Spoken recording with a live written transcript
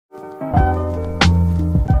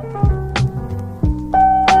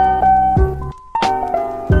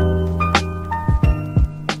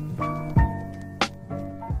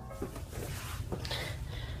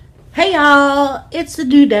y'all, it's a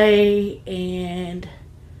new day, and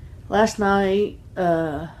last night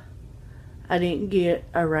I didn't get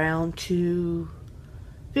around to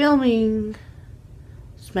filming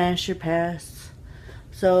Smash Your Pass,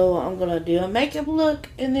 so I'm gonna do a makeup look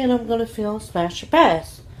and then I'm gonna film Smash Your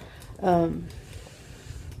Pass.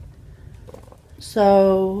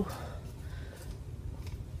 So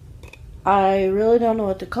I really don't know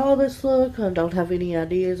what to call this look. I don't have any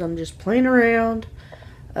ideas. I'm just playing around,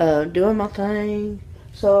 doing my thing.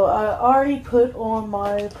 So I already put on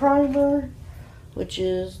my primer, which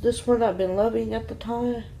is this one I've been loving at the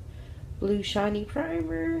time. Blue shiny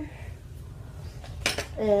primer.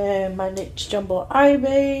 And my NYX Jumbo Eye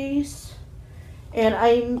Base. And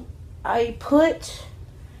I put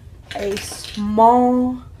a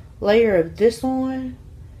small layer of this on.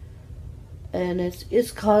 And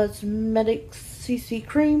it's Cosmetics CC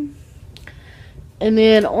Cream. And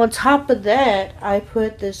then on top of that, I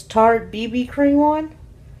put this Tarte BB cream on.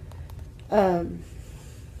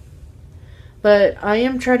 But I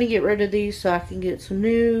am trying to get rid of these so I can get some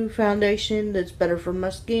new foundation that's better for my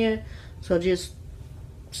skin. So just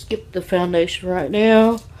skip the foundation right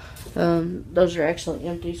now. Those are actually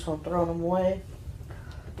empty, so I'm throwing them away.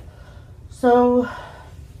 So,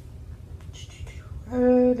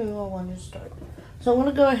 where do I want to start? So I'm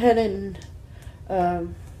going to go ahead and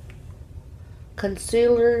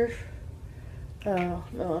concealer. No,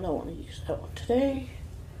 I don't want to use that one today.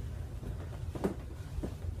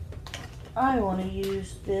 I want to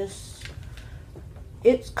use this.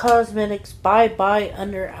 It's Cosmetics Bye Bye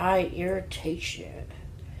Under Eye Irritation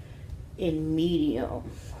in medium.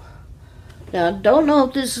 Now, I don't know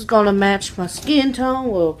if this is going to match my skin tone.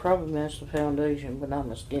 Well, it'll probably match the foundation, but not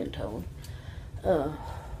my skin tone.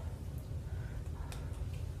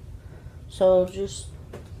 So, just...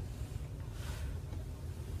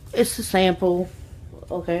 It's a sample,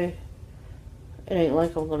 okay? It ain't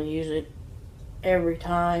like I'm going to use it every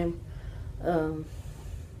time.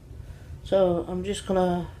 So I'm just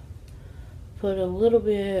gonna put a little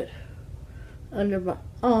bit under my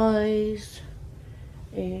eyes,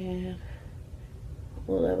 and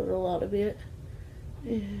well, that was a lot of it.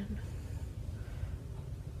 And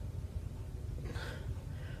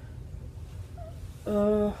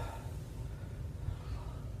well,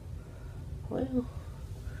 I'm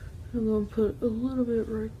gonna put a little bit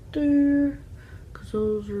right there because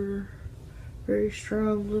those are very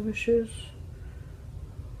strong blemishes.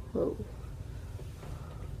 Whoa.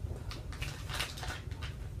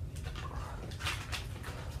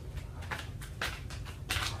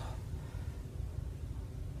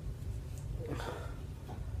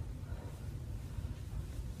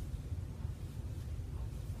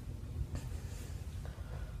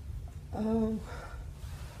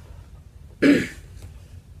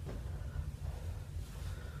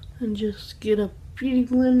 And just get a beauty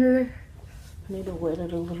blender. I need to wet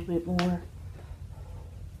it a little bit more.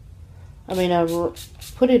 I mean, I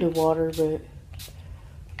put it in water, but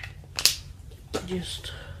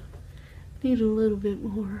just need a little bit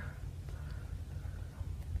more.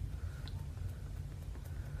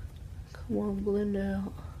 Come on, blend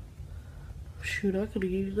out. Shoot, I could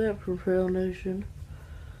have used that for foundation.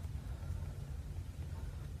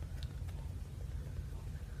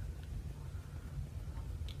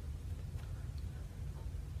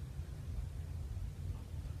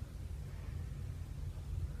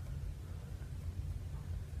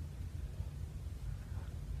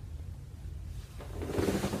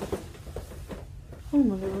 Oh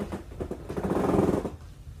my god.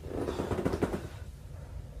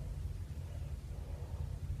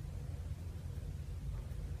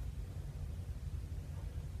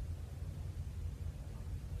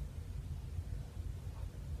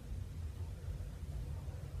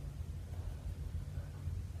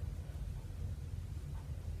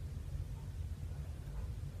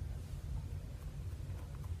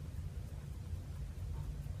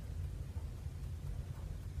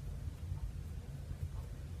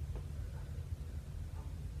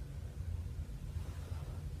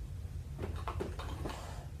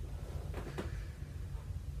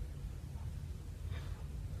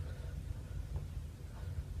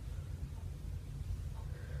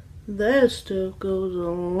 That stuff goes a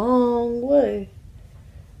long way.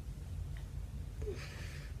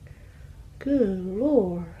 Good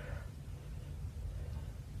Lord.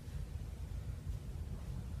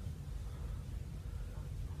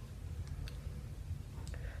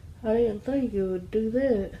 I didn't think it would do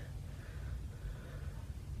that.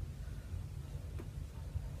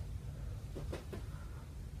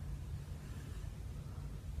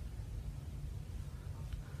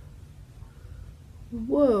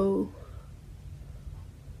 Whoa.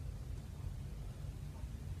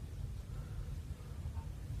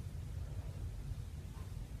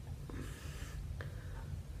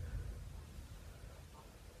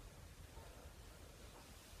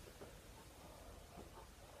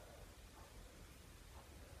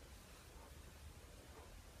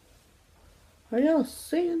 Are y'all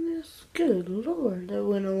seeing this? Good Lord, that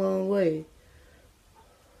went a long way.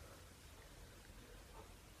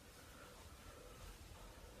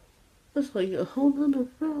 That's like a whole other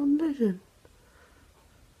foundation.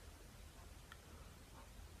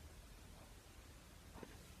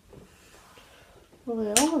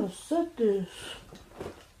 Okay, I'm gonna set this.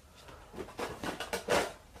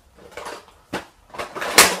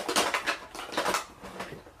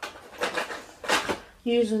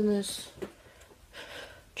 Using this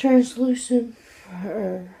translucent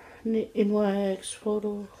NYX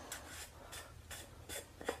photo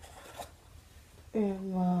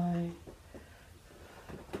and my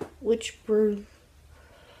witch brew.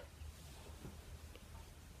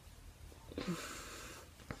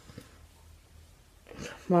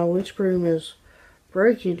 My witch broom is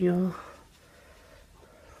breaking, y'all.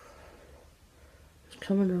 It's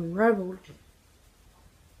coming unraveled.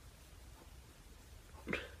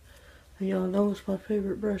 And y'all know it's my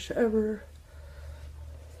favorite brush ever.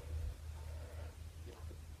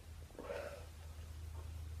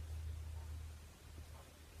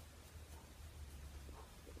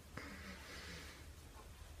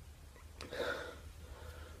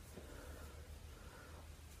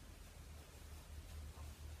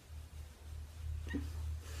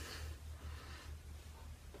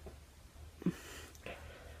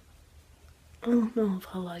 I don't know if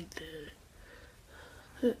I like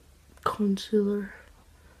that concealer.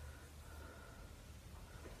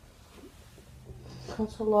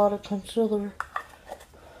 That's a lot of concealer.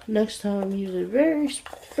 Next time, use it very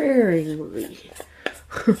sparingly.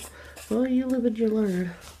 Well, you live and you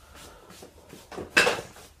learn.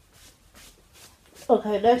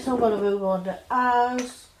 Okay, next I'm going to move on to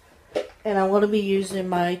eyes. And I'm going to be using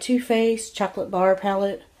my Too Faced Chocolate Bar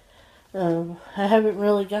palette. I haven't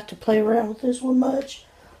really got to play around with this one much.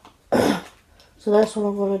 So that's what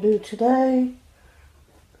I'm going to do today.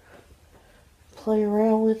 Play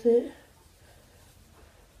around with it.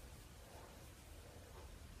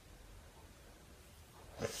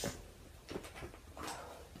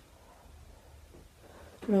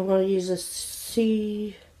 And I'm going to use a C-shaped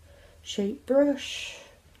brush.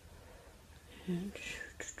 And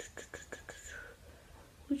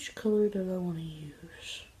which color do I want to use?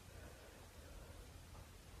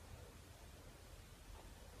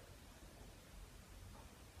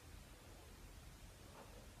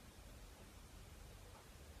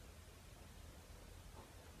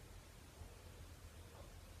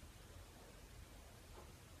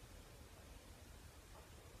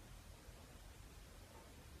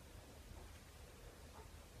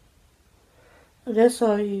 I guess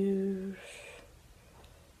I'll use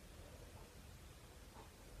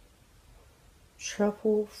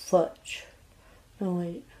Truffle Fudge. No,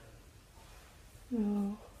 wait.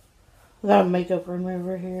 No. I got a makeup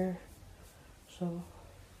remover here. So,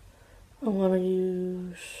 I'm going to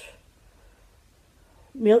use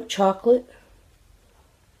Milk Chocolate,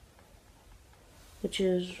 which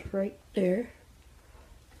is right there.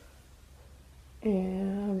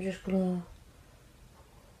 And I'm just going to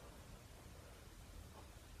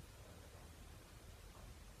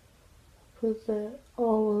put that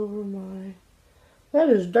all over my... That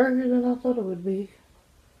is darker than I thought it would be.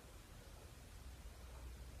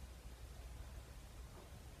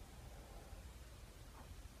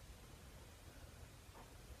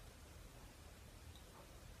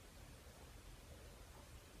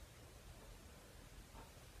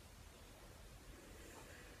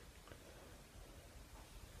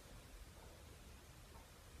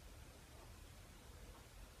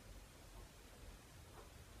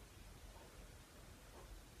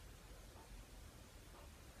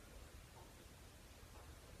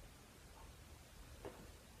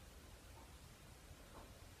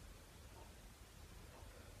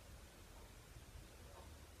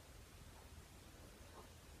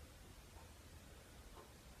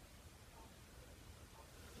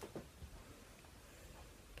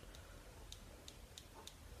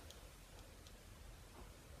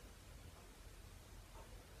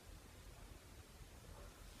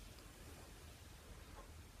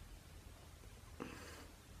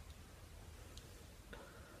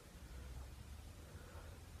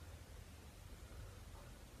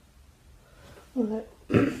 Okay.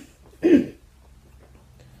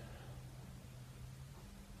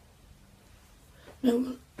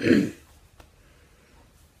 now,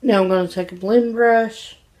 now I'm going to take a blend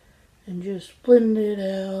brush and just blend it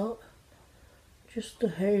out. Just the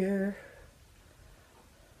hair.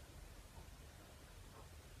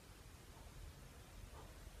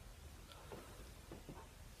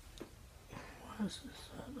 Why is this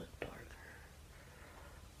a bit darker?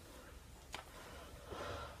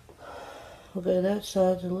 Okay, that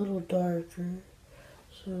side's a little darker.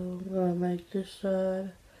 So I'm going to make this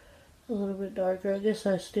side a little bit darker. I guess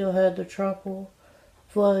I still had the truffle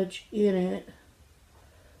fudge in it.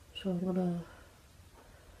 So I'm going to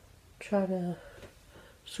try to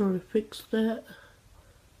sort of fix that.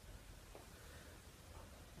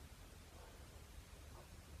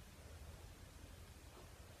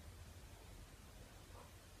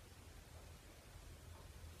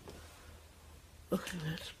 Okay,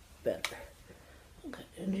 that's better. Okay,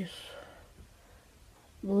 and just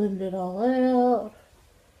blend it all out.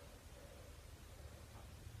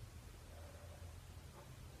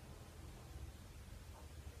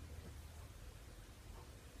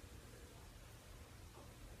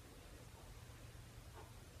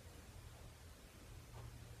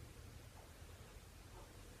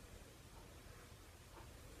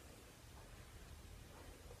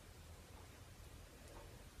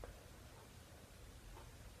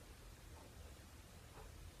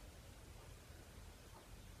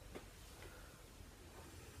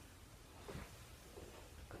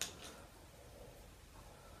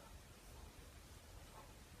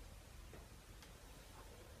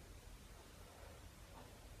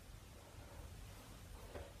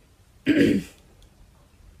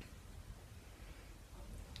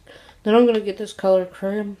 Then I'm going to get this color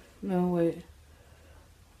cream. No, wait.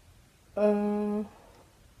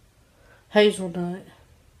 Hazelnut.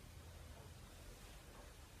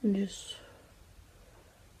 And just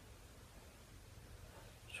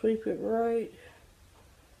sweep it right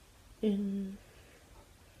in.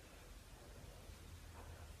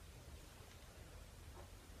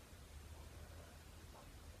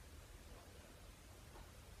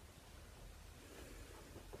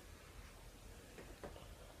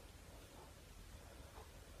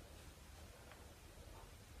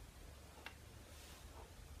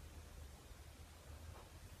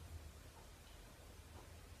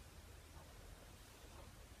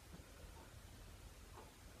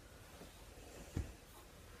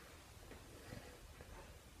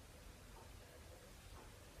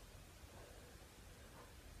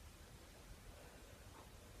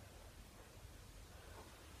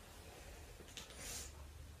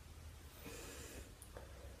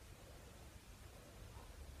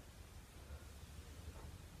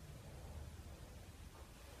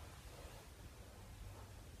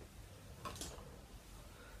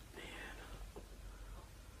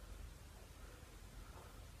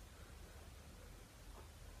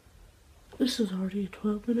 This is already a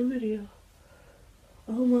 12-minute video.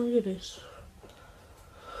 Oh my goodness.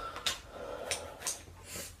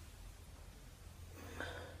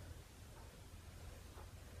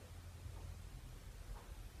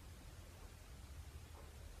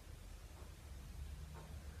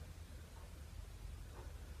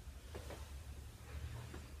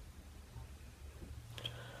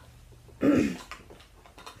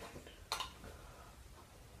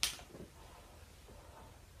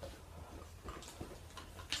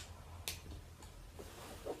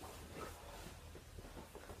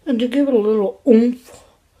 And to give it a little oomph,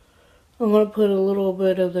 I'm going to put a little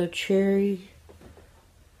bit of the cherry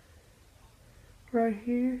right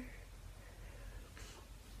here.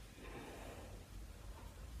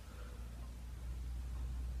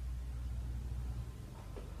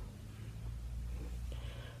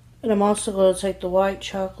 And I'm also going to take the white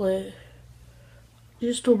chocolate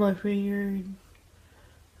just on my finger and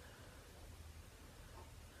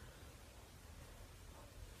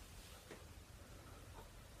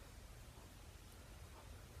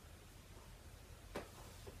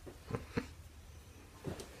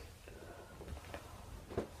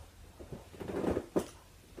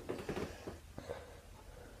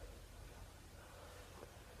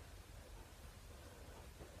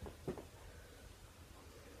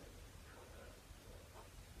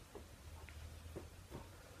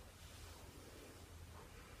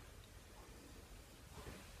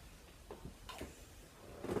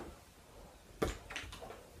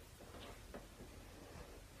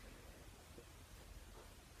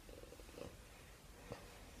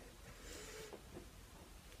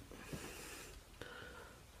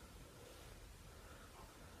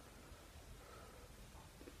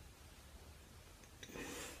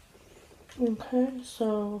okay,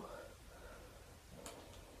 so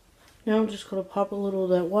now I'm just going to pop a little of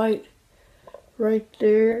that white right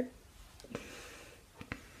there.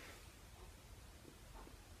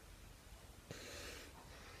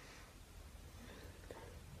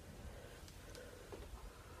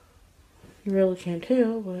 You really can't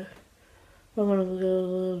tell, but I'm going to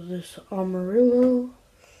go with this Amarillo.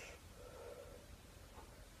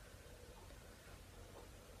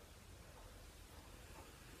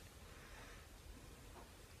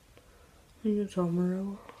 I think it's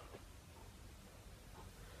Amarillo.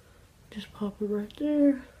 Just pop it right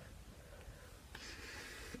there.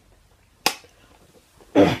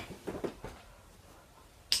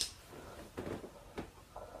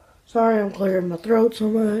 Sorry I'm clearing my throat so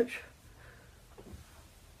much.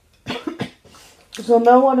 So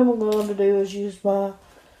now what I'm going to do is use my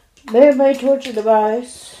man-made torture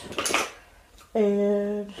device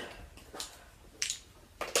and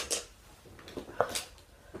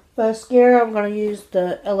mascara. I'm going to use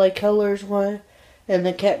the LA Colors one and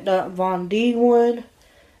the Kat Von D one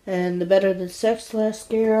and the Better Than Sex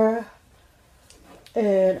mascara.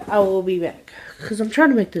 And I will be back because I'm trying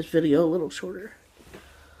to make this video a little shorter.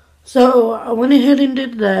 So I went ahead and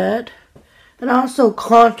did that, and I also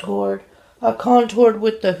contoured. I contoured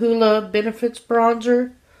with the Hoola Benefits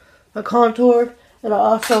bronzer. I contoured, and I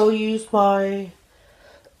also used my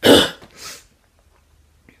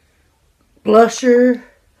blusher.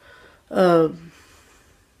 I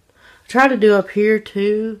tried to do up here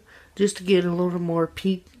too, just to get a little more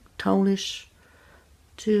pink tonish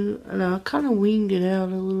too, and I kind of winged it out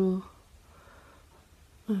a little.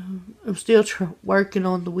 I'm still working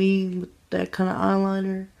on the wing with that kind of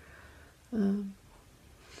eyeliner.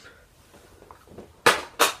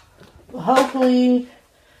 Hopefully,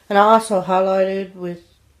 and I also highlighted with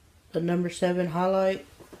the number 7 highlight.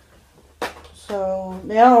 So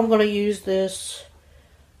now I'm going to use this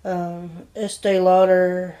Estee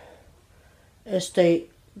Lauder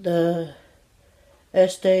the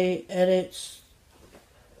Estee Edits,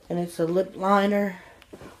 and it's a lip liner.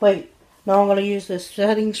 Wait, now I'm going to use this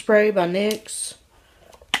setting spray by NYX.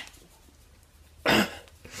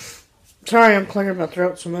 Sorry I'm clearing my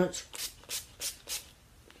throat so much.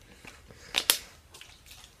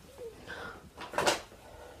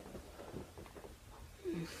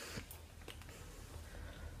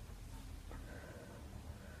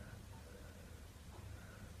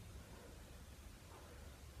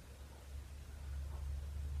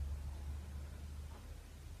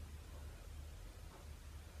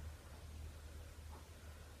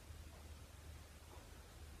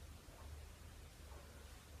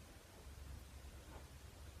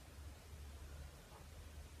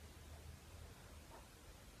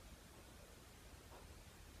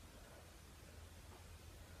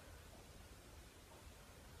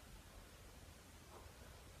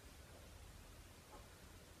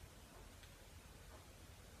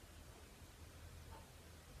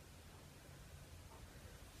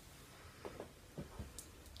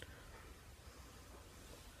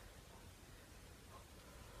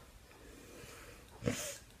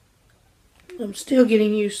 I'm still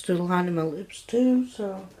getting used to lining my lips too,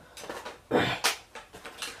 so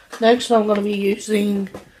next I'm going to be using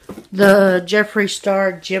the Jeffree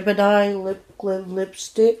Star Gemini Lip Glue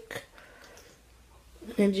Lipstick.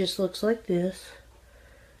 It just looks like this.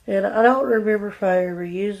 And I don't remember if I ever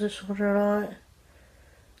used this one or not.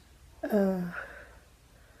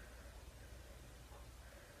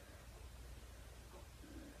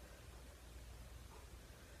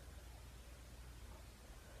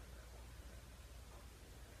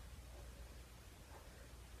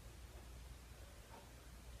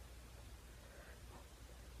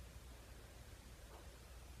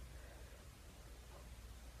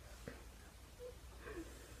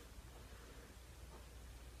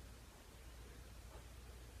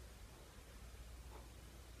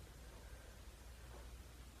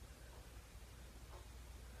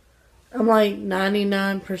 I'm like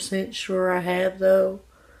 99% sure I have though.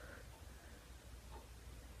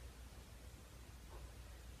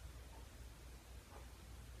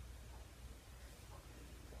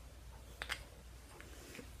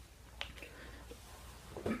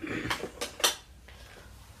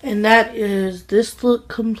 And that is this look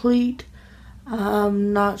complete.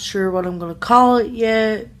 I'm not sure what I'm going to call it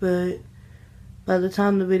yet, but by the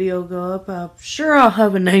time the video go up, I'm sure I'll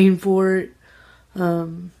have a name for it.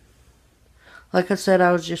 Like I said,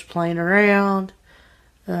 I was just playing around.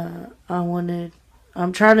 I'm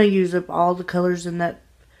trying to use up all the colors in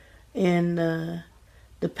the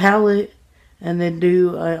palette and then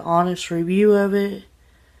do an honest review of it.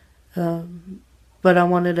 But I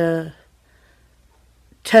wanted to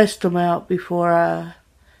test them out before I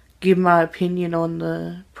give my opinion on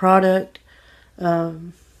the product. But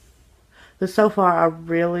so far, I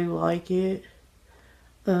really like it.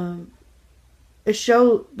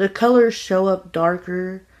 The colors show up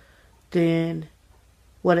darker than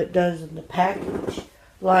what it does in the package.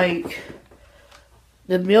 Like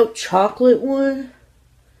the milk chocolate one,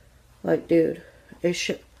 like dude,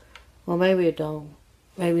 well, maybe it don't.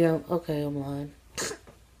 Maybe I'm lying.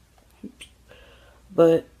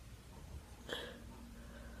 But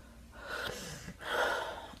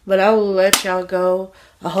But I will let y'all go.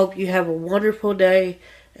 I hope you have a wonderful day.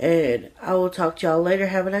 And I will talk to y'all later.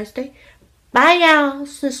 Have a nice day. Bye, y'all.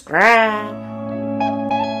 Subscribe.